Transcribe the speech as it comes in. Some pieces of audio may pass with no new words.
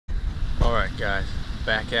guys,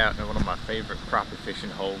 back out in one of my favorite crappie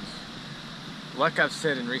fishing holes. Like I've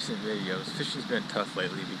said in recent videos, fishing's been tough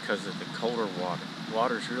lately because of the colder water.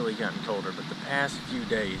 Water's really gotten colder, but the past few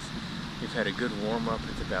days we've had a good warm up.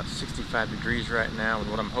 It's about 65 degrees right now,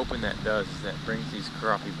 and what I'm hoping that does is that brings these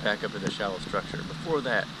crappie back up in the shallow structure. Before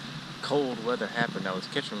that cold weather happened, I was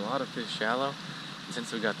catching a lot of fish shallow, and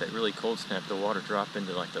since we got that really cold snap, the water dropped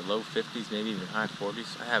into like the low 50s, maybe even high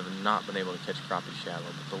 40s. I have not been able to catch crappie shallow,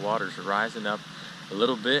 but the water's rising up a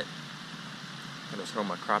little bit. I'm gonna throw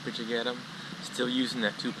my crappie jig at them. Still using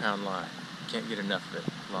that 2-pound line. Can't get enough of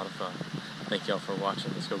it. A lot of fun. Thank y'all for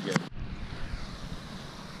watching. Let's go get it.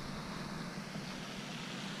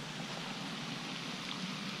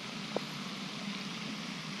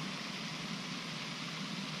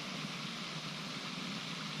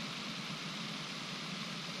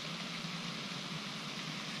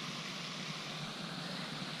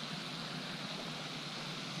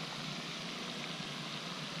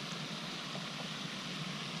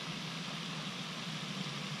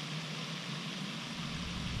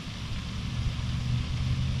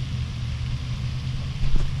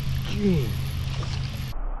 Gee.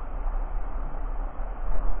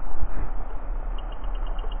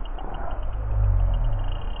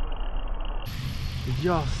 Did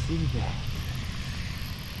y'all see that?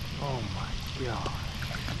 Oh my god.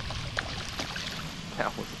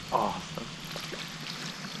 That was awesome.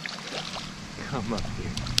 Come up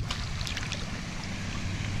here.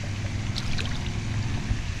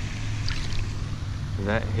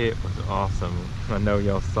 That hit was awesome. I know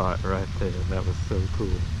y'all saw it right there. That was so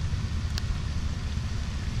cool.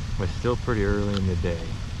 It's still pretty early in the day,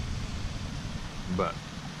 but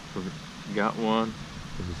we got one.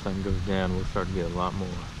 As the sun goes down, we'll start to get a lot more.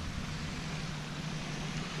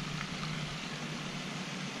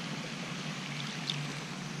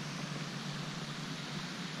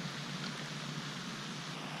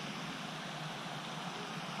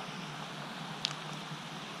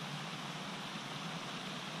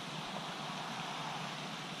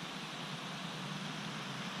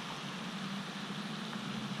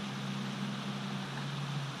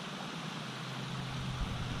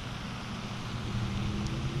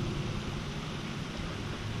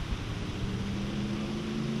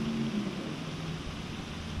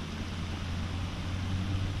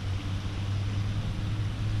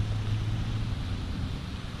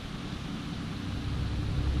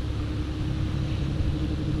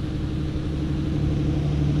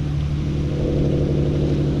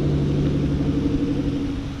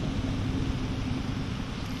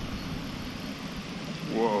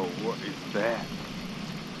 Whoa, what is that?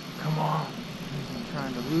 Come on. I'm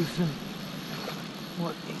trying to loosen.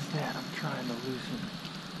 What is that I'm trying to loosen?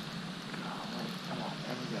 Golly, come on,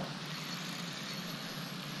 there we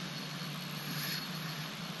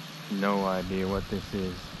go. No idea what this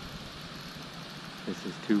is. This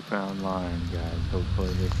is 2-pound line, guys.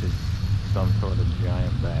 Hopefully this is some sort of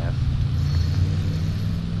giant bass.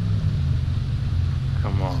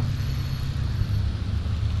 Come on.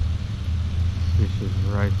 Fish is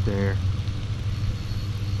right there.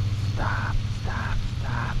 Stop, stop,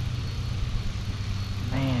 stop.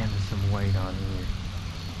 Man, there's some weight on here.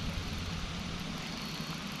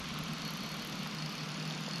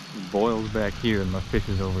 Boils back here and my fish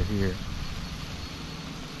is over here.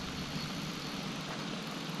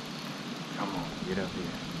 Come on, get up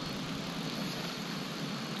here.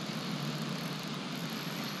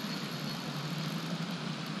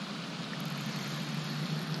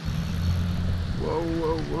 Whoa,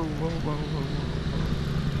 whoa, whoa, whoa, whoa, whoa,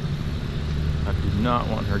 whoa. I do not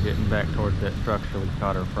want her getting back towards that structure we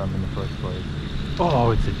caught her from in the first place.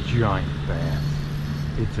 Oh, it's a giant bass.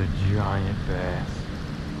 It's a giant bass.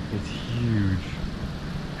 It's huge.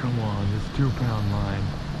 Come on, this 2-pound line.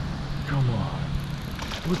 Come on.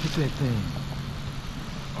 Look at that thing.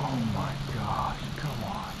 Oh my gosh, come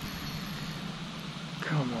on.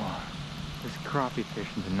 Come on. This crappie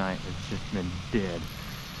fishing tonight has just been dead.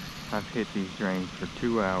 I've hit these drains for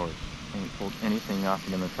 2 hours. Ain't pulled anything off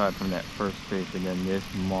of them aside from that first fish, and then this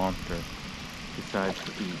monster decides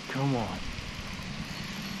to eat. Come on.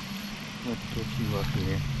 Let's get you up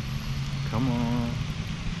here. Come on.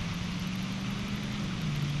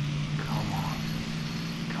 Come on.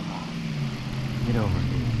 Come on. Get over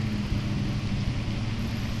here.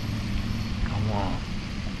 Come on.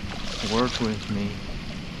 Work with me.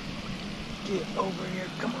 Get over here.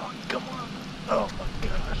 Come on. Come on. Oh my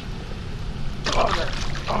gosh.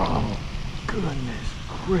 Oh, goodness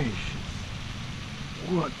gracious.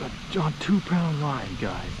 What a 2-pound line,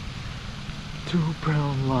 guys.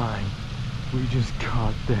 2-pound line. We just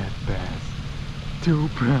caught that bass.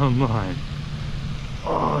 2-pound line.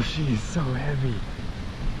 Oh, she is so heavy.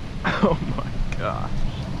 Oh my gosh.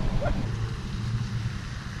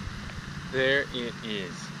 There it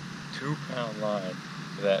is. 2-pound line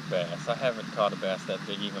for that bass. I haven't caught a bass that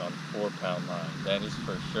big even on 4-pound line. That is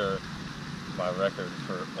for sure my record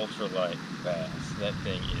for ultralight bass. That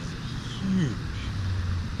thing is huge.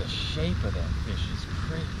 The shape of that fish is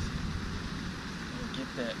crazy. Let me get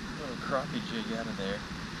that little crappie jig out of there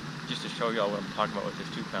just to show y'all what I'm talking about with this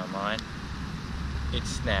 2-pound line. It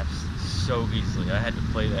snaps so easily. I had to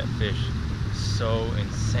play that fish so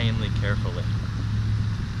insanely carefully.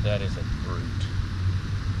 That is a brute.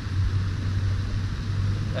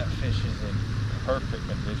 That fish is in perfect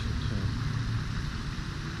condition too.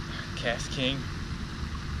 Cast King,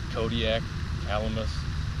 Kodiak, Calamus,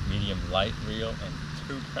 medium light reel, and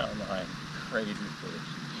 2-pound line. Crazy fish.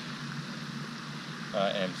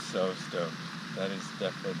 I am so stoked. That is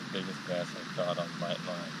definitely the biggest bass I've caught on light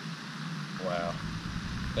line. Wow.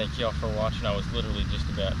 Thank y'all for watching. I was literally just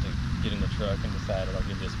about to get in the truck and decided I'll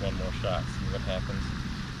give this one more shot, see what happens.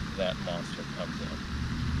 That monster comes in.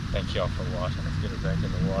 Thank y'all for watching. Let's get her back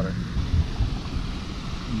in the water.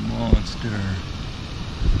 Monster.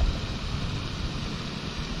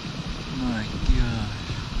 My gosh.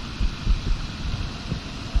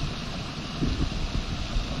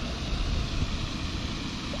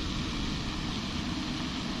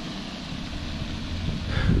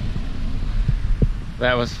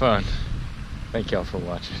 That was fun. Thank y'all for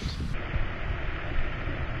watching.